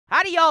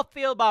How do y'all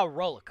feel about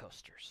roller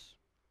coasters?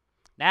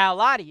 Now, a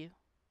lot of you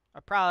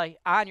are probably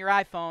on your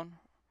iPhone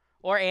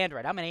or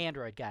Android. I'm an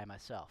Android guy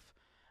myself,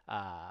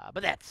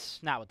 but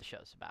that's not what the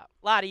show's about.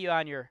 A lot of you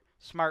on your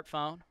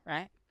smartphone,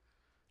 right?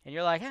 And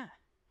you're like,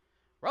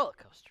 roller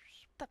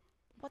coasters.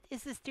 What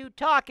is this dude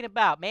talking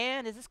about,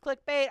 man? Is this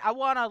clickbait? I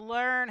want to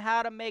learn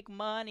how to make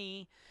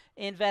money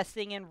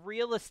investing in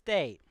real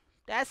estate.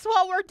 That's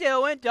what we're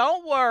doing.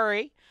 Don't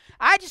worry.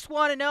 I just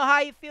want to know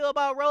how you feel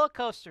about roller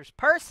coasters.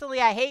 Personally,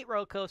 I hate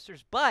roller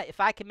coasters, but if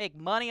I can make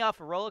money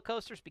off of roller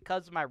coasters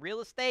because of my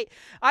real estate,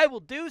 I will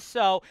do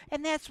so,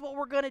 and that's what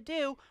we're going to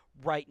do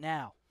right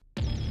now.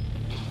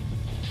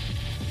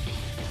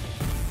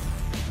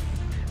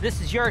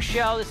 This is your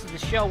show. This is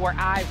the show where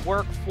I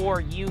work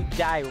for you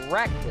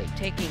directly,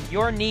 taking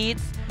your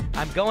needs.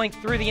 I'm going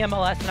through the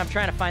MLS, and I'm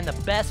trying to find the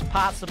best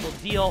possible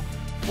deal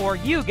for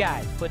you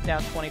guys. Put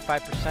down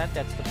 25%.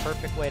 That's the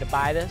perfect way to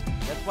buy this.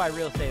 That's why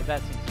real estate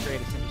investing is the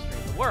greatest industry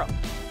in the world.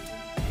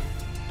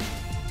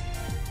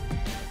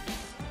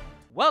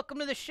 Welcome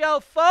to the show,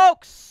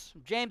 folks.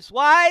 I'm James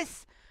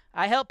Wise.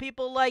 I help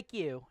people like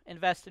you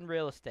invest in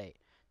real estate.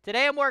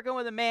 Today I'm working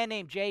with a man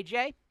named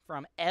JJ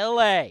from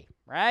LA,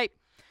 right?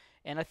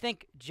 And I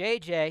think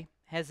JJ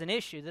has an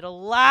issue that a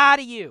lot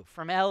of you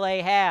from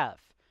LA have.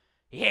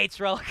 He hates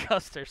roller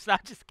coasters.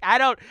 I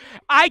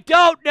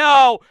don't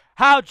know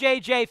how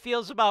JJ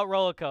feels about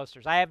roller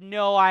coasters. I have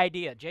no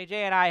idea. JJ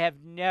and I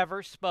have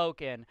never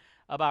spoken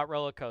about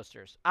roller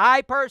coasters.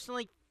 I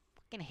personally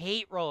fucking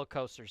hate roller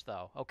coasters,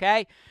 though,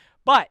 okay?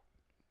 But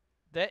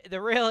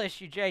the real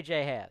issue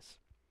JJ has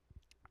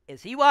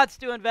is he wants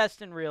to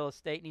invest in real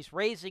estate, and he's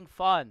raising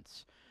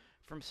funds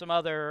from some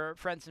other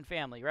friends and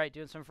family, right?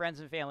 Doing some friends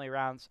and family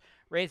rounds,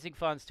 raising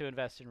funds to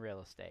invest in real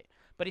estate.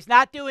 But he's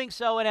not doing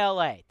so in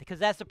LA because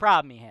that's the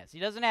problem he has. He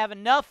doesn't have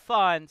enough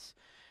funds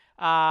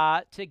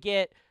to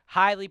get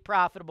highly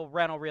profitable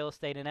rental real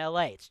estate in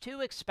LA. It's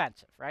too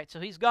expensive, right? So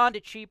he's gone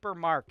to cheaper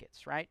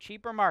markets, right?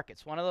 Cheaper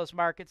markets. One of those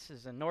markets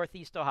is in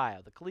Northeast Ohio,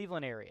 the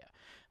Cleveland area.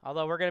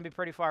 Although we're going to be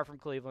pretty far from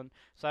Cleveland,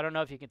 so I don't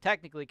know if you can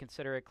technically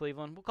consider it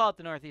Cleveland. We'll call it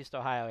the Northeast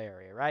Ohio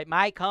area, right?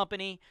 My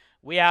company,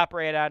 we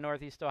operate out of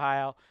Northeast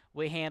Ohio.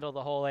 We handle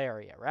the whole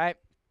area, right?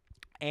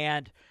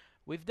 And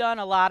we've done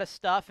a lot of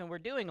stuff, and we're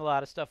doing a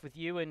lot of stuff with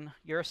you and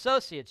your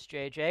associates,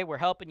 JJ. We're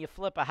helping you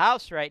flip a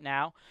house right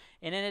now.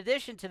 And in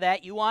addition to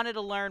that, you wanted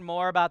to learn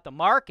more about the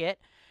market,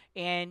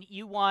 and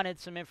you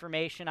wanted some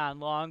information on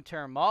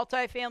long-term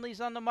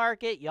multifamilies on the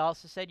market. You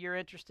also said you're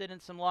interested in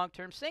some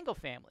long-term single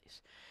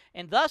families.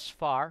 And thus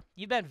far,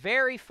 you've been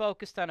very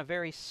focused on a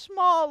very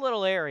small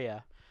little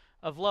area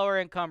of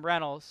lower-income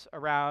rentals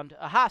around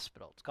a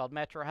hospital. It's called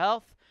Metro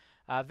Health.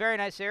 Very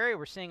nice area.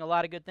 We're seeing a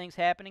lot of good things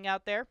happening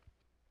out there.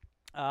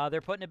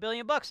 They're putting $1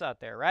 billion out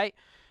there, right?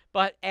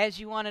 But as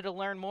you wanted to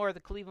learn more of the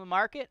Cleveland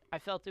market, I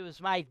felt it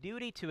was my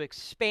duty to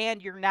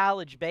expand your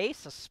knowledge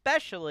base,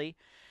 especially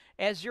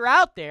as you're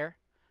out there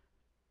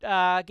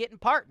getting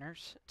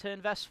partners to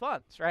invest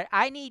funds, right?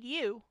 I need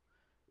you,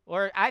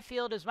 or I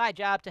feel it is my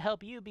job to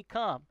help you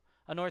become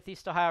a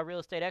Northeast Ohio real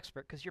estate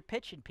expert because you're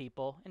pitching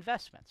people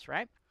investments,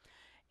 right?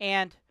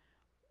 And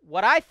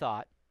what I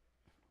thought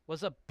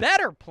was a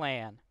better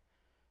plan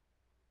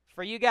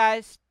for you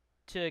guys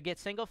to get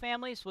single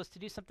families was to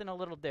do something a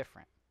little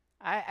different.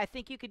 I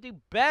think you could do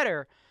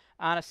better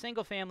on a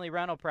single family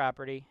rental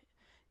property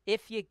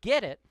if you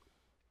get it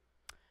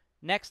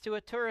next to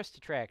a tourist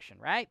attraction,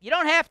 right? You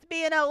don't have to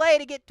be in LA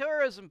to get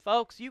tourism,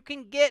 folks. You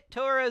can get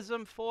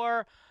tourism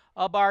for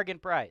a bargain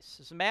price.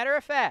 As a matter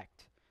of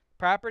fact,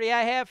 property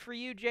I have for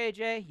you,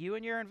 JJ, you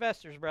and your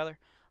investors, brother,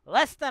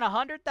 less than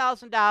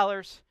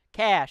 $100,000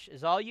 cash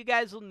is all you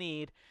guys will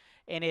need,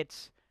 and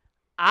it's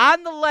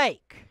on the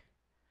lake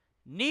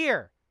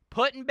near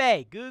Put-in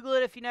Bay. Google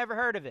it if you never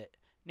heard of it.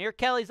 Near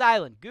Kelleys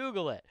Island.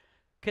 Google it.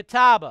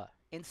 Catawba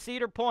in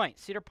Cedar Point.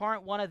 Cedar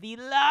Point, one of the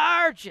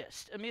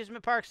largest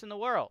amusement parks in the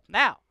world.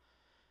 Now,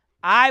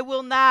 I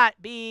will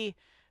not be,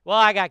 well,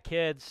 I got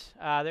kids.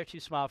 They're too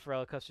small for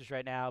roller coasters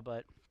right now,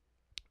 but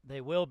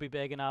they will be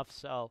big enough.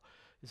 So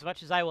as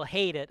much as I will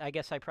hate it, I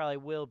guess I probably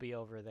will be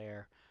over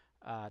there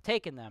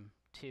taking them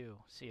to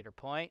Cedar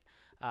Point.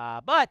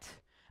 But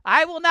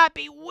I will not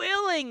be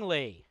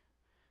willingly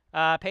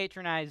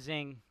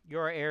patronizing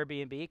your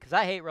Airbnb because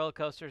I hate roller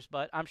coasters,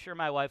 but I'm sure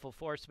my wife will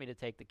force me to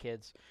take the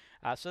kids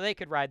so they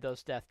could ride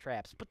those death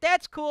traps. But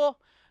that's cool.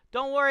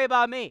 Don't worry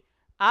about me.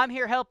 I'm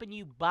here helping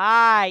you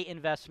buy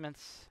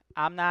investments.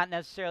 I'm not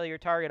necessarily your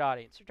target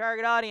audience. Your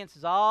target audience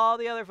is all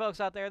the other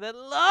folks out there that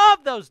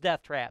love those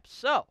death traps.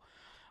 So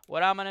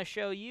what I'm going to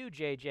show you,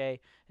 JJ,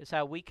 is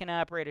how we can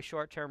operate a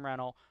short-term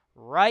rental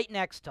right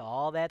next to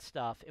all that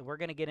stuff, and we're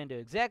going to get into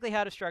exactly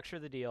how to structure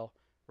the deal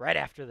right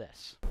after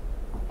this.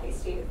 Hey,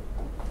 Steve.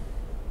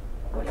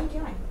 What are you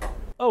doing?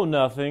 Oh,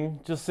 nothing.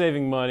 Just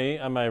saving money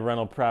on my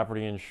rental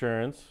property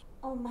insurance.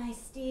 Oh, my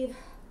Steve.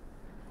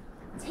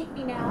 Take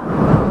me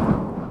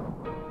now.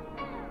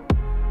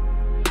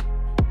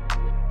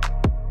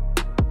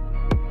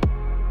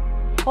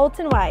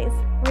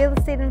 HoltonWise, real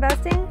estate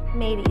investing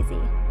made easy.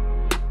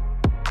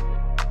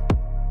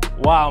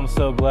 Wow, I'm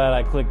so glad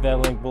I clicked that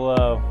link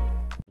below.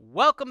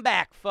 Welcome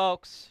back,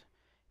 folks.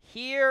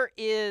 Here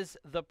is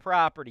the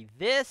property.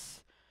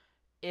 This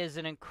is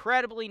an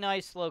incredibly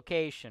nice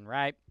location,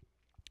 right?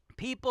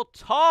 People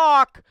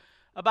talk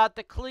about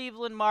the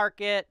Cleveland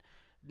market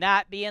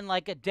not being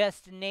like a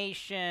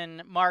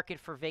destination market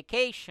for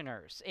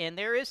vacationers, and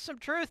there is some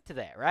truth to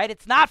that, right?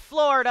 It's not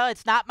Florida,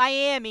 it's not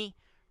Miami,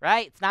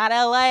 right? It's not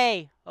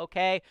LA,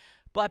 okay?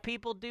 But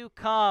people do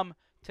come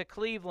to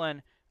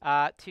Cleveland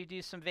to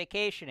do some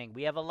vacationing.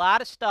 We have a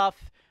lot of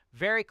stuff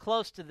very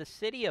close to the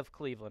city of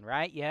Cleveland,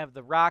 right? You have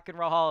the Rock and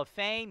Roll Hall of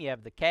Fame, you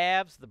have the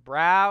Cavs, the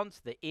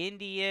Browns, the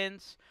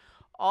Indians,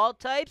 all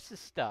types of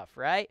stuff,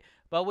 right?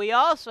 But we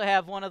also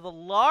have one of the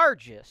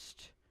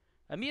largest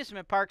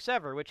amusement parks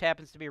ever, which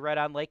happens to be right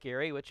on Lake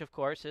Erie, which, of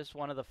course, is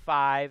one of the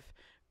 5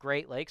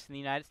 Great Lakes in the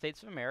United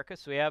States of America.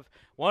 So we have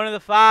one of the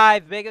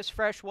 5 biggest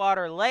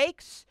freshwater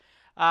lakes,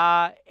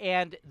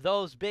 and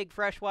those big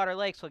freshwater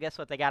lakes, well, guess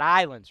what? They got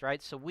islands,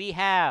 right? So we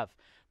have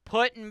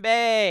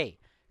Put-in-Bay,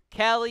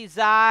 Kelleys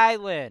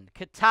Island,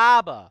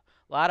 Catawba,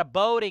 a lot of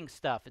boating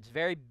stuff. It's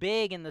very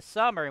big in the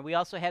summer. And we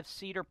also have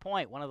Cedar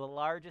Point, one of the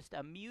largest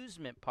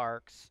amusement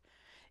parks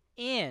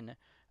in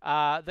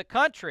the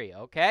country,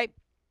 okay?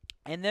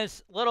 And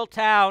this little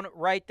town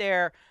right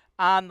there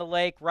on the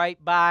lake,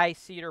 right by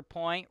Cedar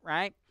Point,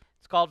 right?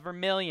 It's called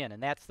Vermilion,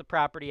 and that's the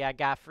property I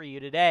got for you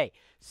today.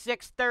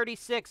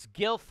 636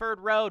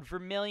 Guilford Road,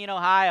 Vermilion,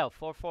 Ohio,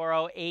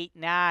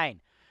 44089.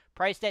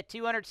 Priced at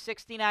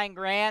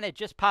 $269,000. It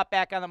just popped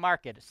back on the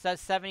market. It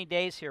says 70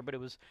 days here, but it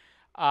was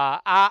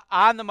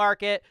on the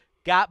market,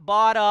 got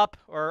bought up,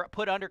 or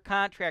put under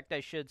contract, I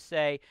should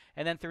say,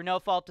 and then through no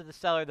fault of the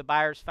seller, the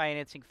buyer's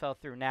financing fell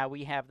through. Now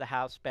we have the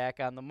house back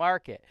on the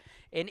market.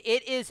 And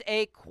it is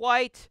a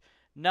quite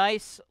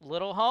nice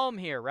little home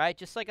here, right?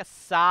 Just like a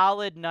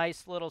solid,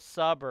 nice little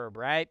suburb,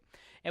 right?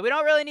 And we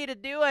don't really need to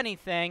do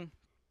anything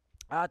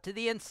to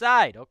the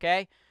inside,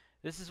 okay?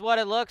 This is what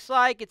it looks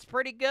like. It's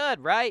pretty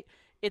good, right?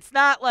 It's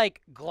not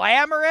like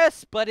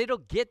glamorous, but it'll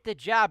get the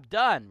job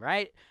done,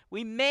 right?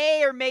 We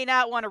may or may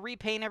not want to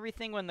repaint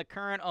everything when the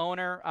current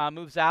owner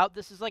moves out.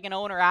 This is like an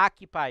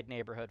owner-occupied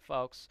neighborhood,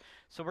 folks.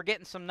 So we're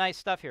getting some nice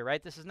stuff here,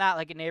 right? This is not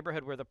like a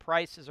neighborhood where the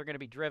prices are going to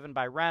be driven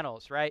by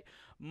rentals, right?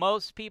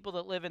 Most people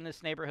that live in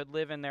this neighborhood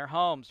live in their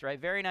homes, right?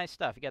 Very nice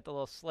stuff. You got the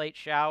little slate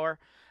shower.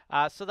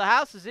 So the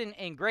house is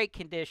in great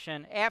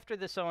condition. After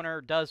this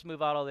owner does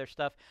move out all their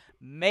stuff,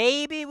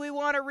 maybe we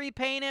want to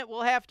repaint it.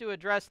 We'll have to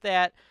address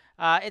that.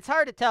 It's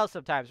hard to tell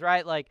sometimes,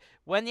 right? Like,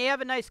 when you have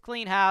a nice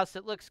clean house,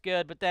 it looks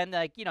good, but then,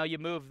 like, you know, you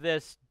move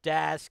this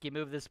desk, you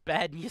move this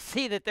bed, and you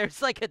see that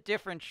there's, like, a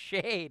different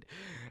shade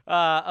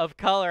of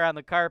color on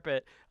the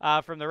carpet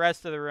from the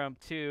rest of the room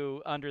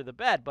to under the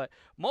bed. But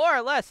more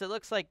or less, it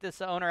looks like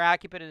this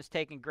owner-occupant is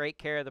taking great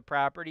care of the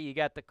property. You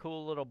got the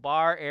cool little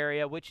bar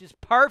area, which is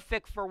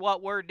perfect for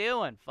what we're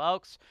doing,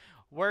 folks.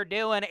 We're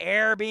doing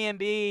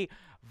Airbnb,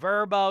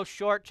 VRBO,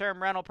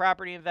 short-term rental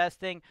property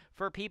investing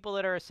for people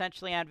that are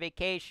essentially on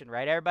vacation,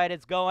 right? Everybody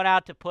that's going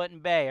out to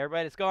Put-in-Bay,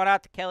 everybody that's going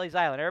out to Kelleys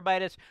Island,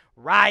 everybody that's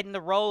riding the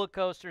roller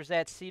coasters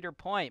at Cedar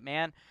Point,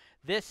 man.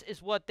 This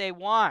is what they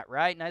want,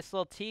 right? Nice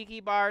little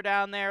tiki bar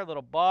down there,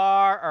 little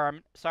bar,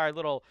 or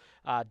little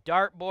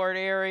dartboard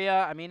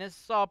area. I mean, this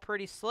is all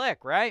pretty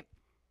slick, right?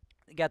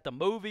 You got the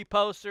movie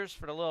posters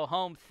for the little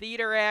home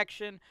theater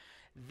action.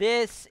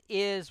 This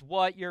is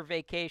what your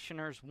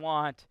vacationers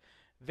want.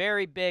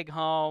 Very big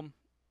home.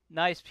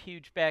 Nice,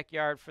 huge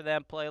backyard for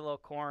them. Play a little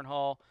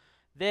cornhole.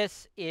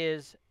 This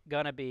is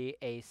going to be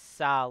a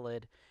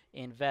solid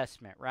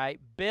investment, right?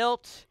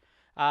 Built,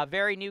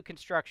 very new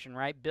construction,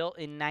 right? Built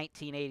in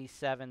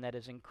 1987. That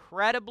is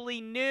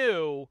incredibly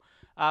new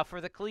for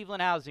the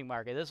Cleveland housing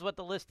market. This is what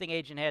the listing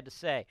agent had to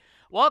say.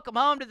 Welcome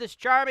home to this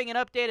charming and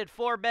updated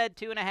 4-bed,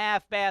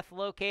 2.5-bath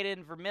located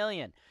in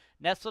Vermilion.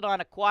 Nestled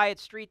on a quiet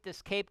street,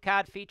 this Cape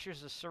Cod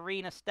features a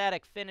serene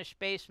aesthetic, finished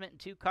basement, and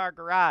 2-car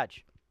garage.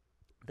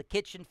 The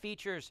kitchen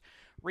features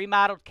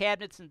remodeled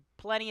cabinets and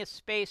plenty of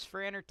space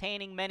for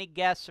entertaining many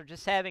guests or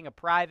just having a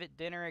private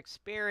dinner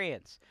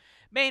experience.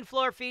 Main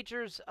floor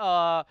features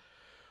a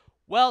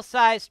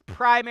well-sized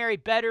primary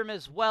bedroom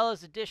as well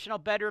as additional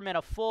bedroom and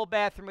a full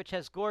bathroom which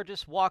has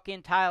gorgeous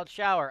walk-in tiled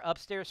shower.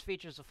 Upstairs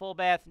features a full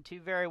bath and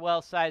 2 very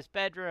well-sized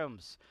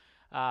bedrooms.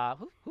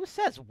 Who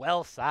says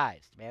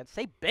well-sized, man?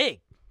 Say big.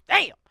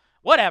 Damn.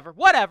 Whatever.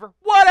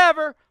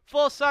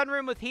 Full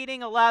sunroom with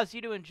heating allows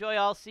you to enjoy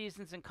all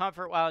seasons in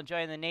comfort while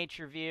enjoying the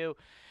nature view.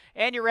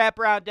 And your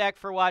wraparound deck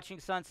for watching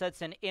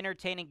sunsets and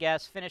entertaining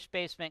guests. Finished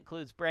basement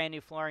includes brand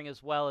new flooring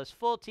as well as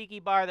full tiki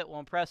bar that will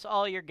impress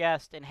all your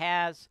guests and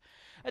has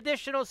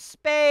additional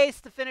space.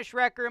 The finished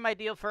rec room,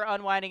 ideal for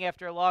unwinding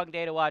after a long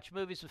day to watch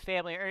movies with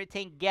family or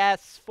entertain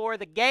guests for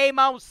the game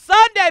on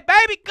Sunday,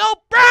 baby. Go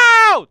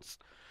Browns!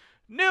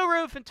 New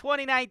roof in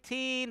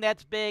 2019.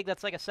 That's big.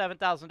 That's like a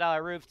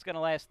 $7,000 roof. It's going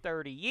to last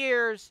 30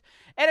 years.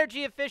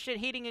 Energy efficient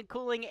heating and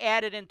cooling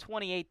added in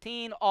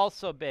 2018.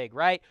 Also big,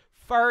 right?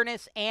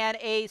 Furnace and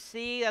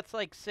AC. That's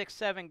like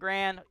 $6-7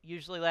 grand.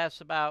 Usually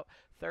lasts about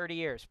 30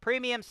 years.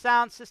 Premium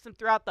sound system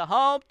throughout the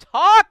home.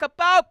 Talk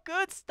about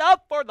good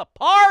stuff for the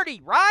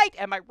party, right?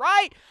 Am I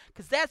right?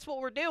 Because that's what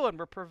we're doing.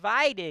 We're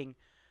providing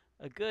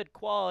a good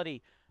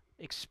quality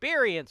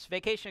experience,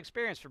 vacation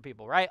experience for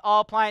people, right?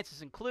 All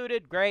appliances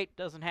included. Great.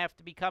 Doesn't have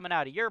to be coming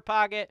out of your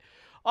pocket.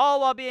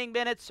 All while being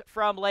minutes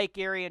from Lake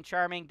Erie and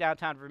charming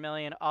downtown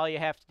Vermilion. All you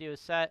have to do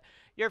is set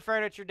your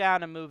furniture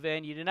down and move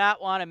in. You do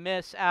not want to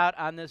miss out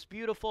on this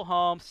beautiful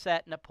home.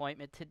 Set an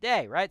appointment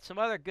today, right? Some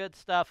other good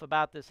stuff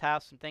about this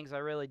house, some things I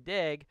really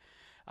dig,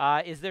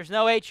 is there's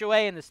no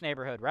HOA in this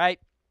neighborhood, right?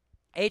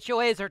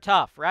 HOAs are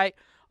tough, right?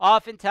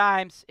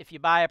 Oftentimes, if you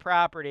buy a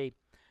property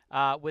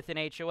with an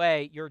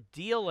HOA, you're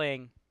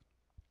dealing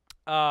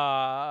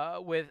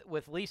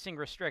with leasing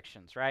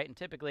restrictions, right? And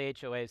typically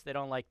HOAs, they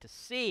don't like to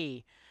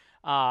see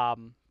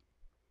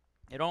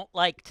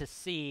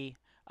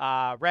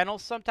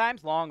rentals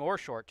sometimes, long or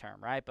short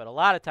term, right? But a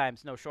lot of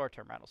times, no short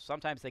term rentals.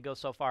 Sometimes they go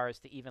so far as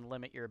to even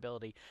limit your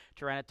ability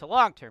to rent it to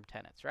long term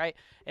tenants, right?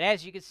 And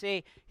as you can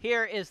see,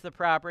 here is the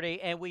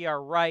property, and we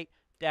are right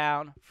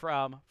down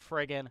from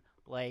friggin'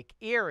 Lake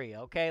Erie,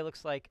 okay?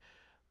 Looks like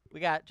we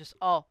got just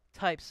all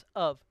types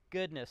of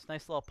goodness.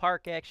 Nice little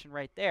park action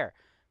right there.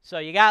 So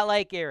you got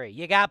Lake Erie,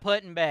 you got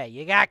Put-in-Bay,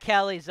 you got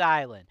Kelleys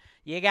Island,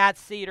 you got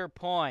Cedar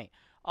Point.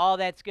 All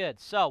that's good.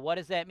 So what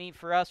does that mean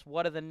for us?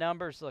 What do the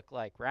numbers look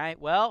like, right?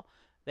 Well,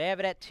 they have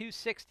it at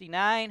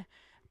 269.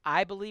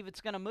 I believe it's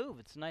going to move.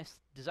 It's a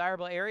nice,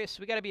 desirable area, so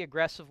we got to be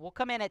aggressive. We'll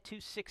come in at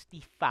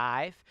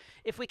 265.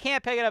 If we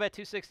can't pick it up at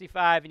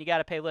 265 and you got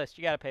to pay list,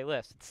 you got to pay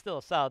list. It's still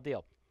a solid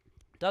deal.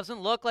 Doesn't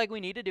look like we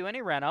need to do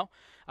any reno.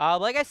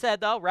 Like I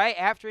said, though, right,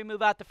 after we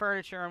move out the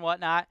furniture and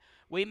whatnot,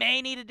 we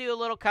may need to do a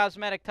little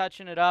cosmetic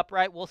touching it up,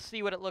 right? We'll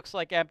see what it looks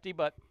like empty,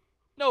 but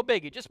no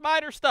biggie. Just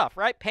minor stuff,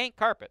 right? Paint,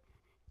 carpet.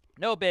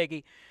 No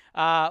biggie.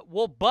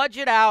 We'll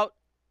budget out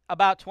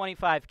about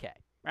 $25K,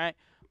 right?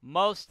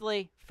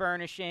 Mostly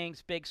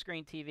furnishings, big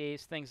screen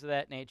TVs, things of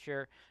that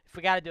nature. If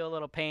we got to do a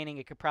little painting,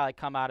 it could probably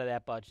come out of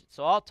that budget.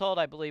 So all told,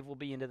 I believe we'll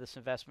be into this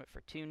investment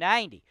for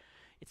 $290.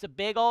 It's a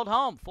big old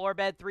home,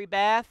 4-bed,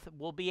 3-bath.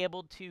 We'll be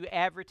able to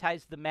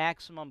advertise the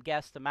maximum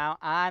guest amount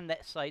on the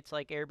sites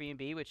like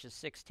Airbnb, which is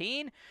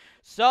 16.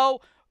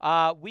 So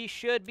we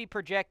should be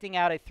projecting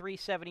out a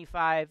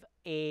 $375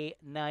 a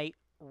night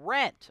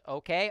rent,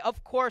 okay?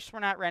 Of course, we're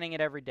not renting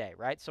it every day,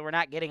 right? So we're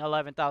not getting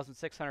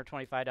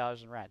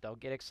 $11,625 in rent. Don't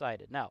get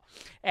excited. No.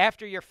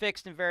 After your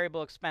fixed and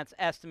variable expense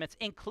estimates,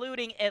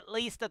 including at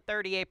least a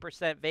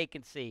 38%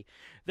 vacancy,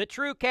 the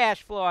true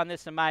cash flow on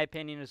this, in my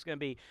opinion, is going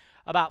to be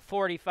about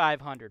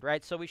 $4,500,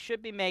 right? So we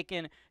should be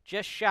making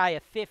just shy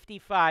of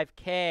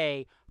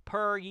 $55K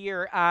per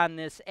year on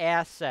this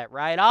asset,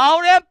 right?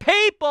 All them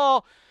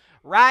people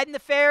riding the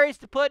ferries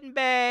to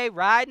Put-in-Bay,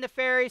 riding the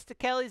ferries to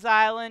Kelleys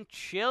Island,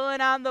 chilling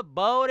on the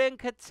boat in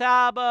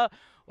Catawba,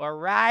 or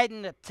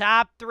riding the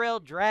Top Thrill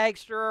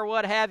dragster or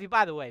what have you.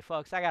 By the way,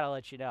 folks, I got to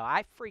let you know,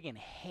 I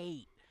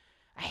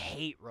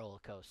hate roller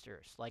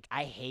coasters. Like,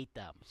 I hate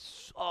them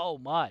so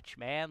much,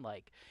 man.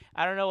 Like,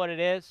 I don't know what it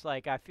is.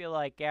 Like, I feel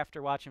like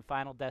after watching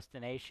Final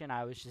Destination,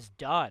 I was just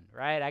done,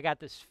 right? I got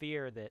this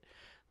fear that,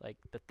 like,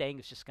 the thing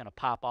is just going to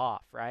pop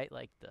off, right?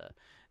 Like, the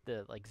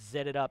like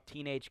zitted up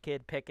teenage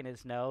kid picking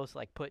his nose,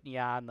 like putting you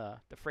on the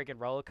freaking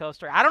roller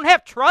coaster. I don't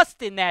have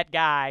trust in that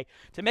guy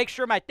to make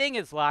sure my thing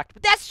is locked,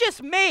 but that's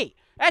just me.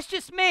 That's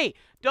just me.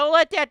 Don't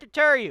let that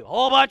deter you. A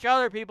whole bunch of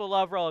other people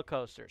love roller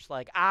coasters.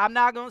 Like, I'm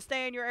not going to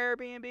stay in your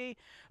Airbnb,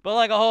 but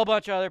like a whole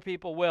bunch of other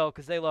people will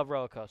because they love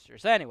roller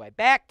coasters. Anyway,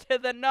 back to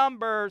the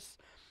numbers.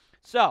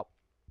 So,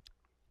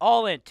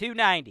 all in,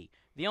 $290.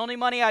 The only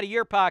money out of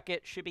your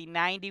pocket should be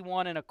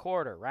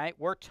 $91.25, right?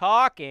 We're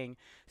talking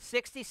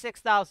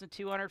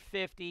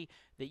 $66,250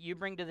 that you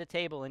bring to the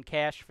table in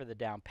cash for the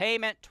down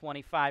payment,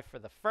 $25 for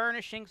the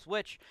furnishings,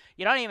 which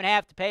you don't even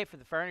have to pay for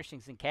the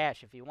furnishings in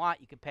cash. If you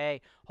want, you can pay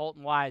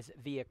HoltonWise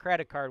via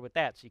credit card with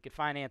that, so you could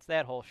finance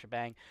that whole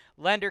shebang.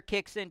 Lender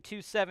kicks in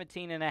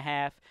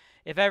 $217.5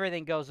 if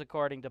everything goes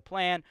according to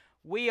plan.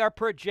 We are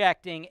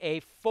projecting a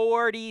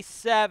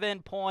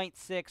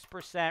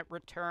 47.6%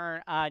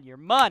 return on your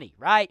money,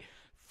 right?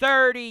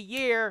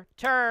 30-year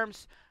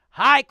terms,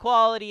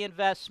 high-quality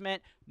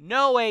investment,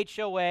 no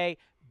HOA,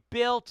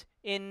 built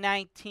in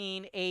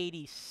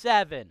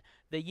 1987,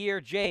 the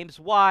year James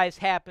Wise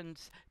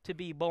happens to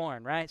be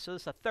born, right? So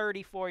this is a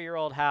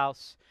 34-year-old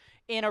house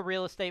in a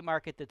real estate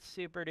market that's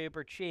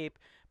super-duper cheap,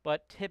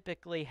 but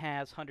typically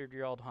has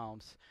 100-year-old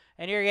homes.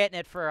 And you're getting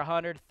it for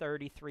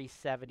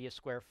 $133.70 a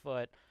square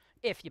foot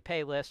if you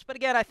pay list. But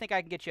again, I think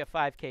I can get you a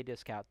 $5K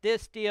discount.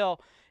 This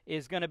deal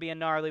is going to be a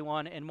gnarly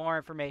one, and more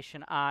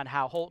information on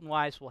how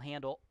HoltonWise will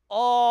handle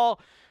all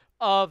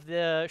of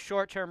the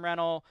short-term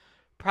rental,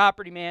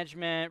 property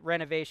management,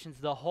 renovations,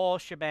 the whole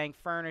shebang,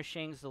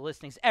 furnishings, the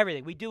listings,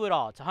 everything. We do it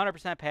all. It's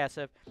 100%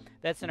 passive.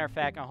 That's in our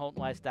fact on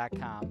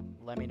HoltonWise.com.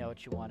 Let me know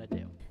what you want to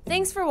do.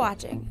 Thanks for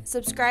watching.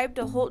 Subscribe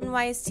to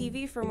HoltonWise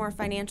TV for more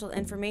financial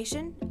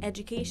information,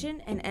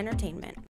 education, and entertainment.